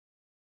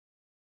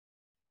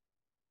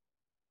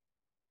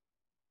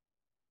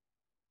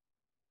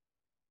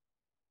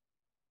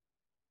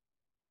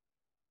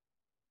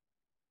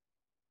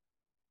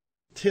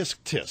Tisk,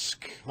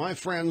 tisk. My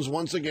friends,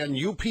 once again,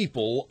 you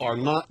people are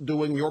not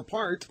doing your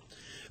part.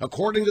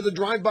 According to the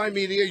drive-by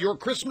media, your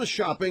Christmas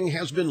shopping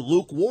has been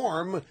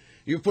lukewarm.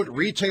 You've put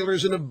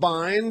retailers in a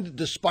bind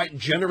despite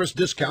generous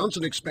discounts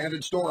and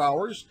expanded store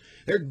hours.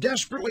 They're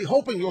desperately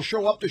hoping you'll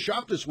show up to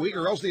shop this week,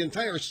 or else the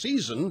entire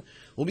season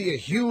will be a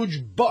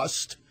huge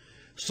bust.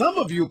 Some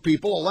of you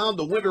people allowed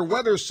the winter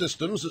weather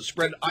systems that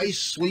spread ice,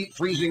 sleet,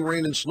 freezing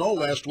rain, and snow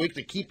last week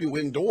to keep you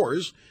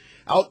indoors.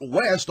 Out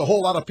west, a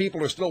whole lot of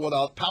people are still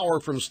without power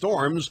from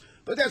storms,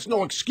 but that's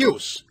no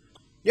excuse.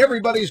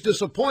 Everybody's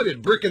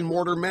disappointed.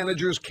 Brick-and-mortar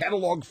managers,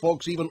 catalog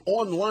folks, even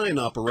online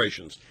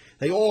operations.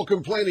 They all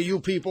complain that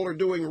you people are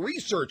doing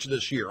research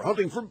this year,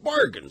 hunting for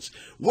bargains,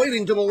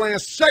 waiting to the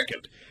last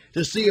second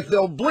to see if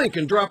they'll blink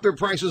and drop their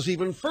prices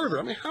even further.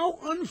 I mean, how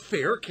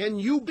unfair can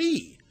you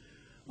be?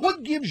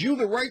 What gives you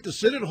the right to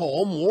sit at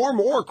home,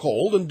 warm or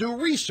cold, and do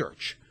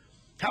research?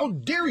 How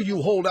dare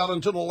you hold out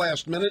until the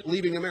last minute,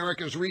 leaving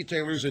America's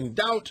retailers in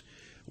doubt,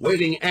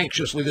 waiting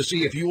anxiously to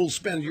see if you will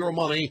spend your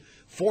money,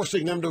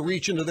 forcing them to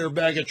reach into their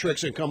bag of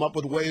tricks and come up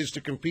with ways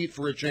to compete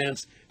for a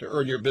chance to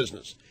earn your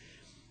business.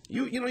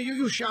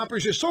 You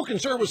shoppers, you're so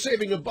concerned with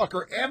saving a buck,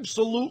 are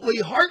absolutely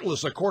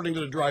heartless, according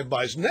to the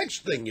drive-bys.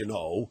 Next thing you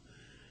know,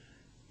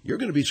 you're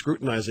going to be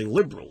scrutinizing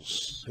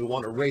liberals who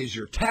want to raise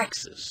your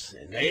taxes,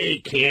 and they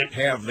can't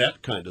have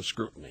that kind of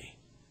scrutiny.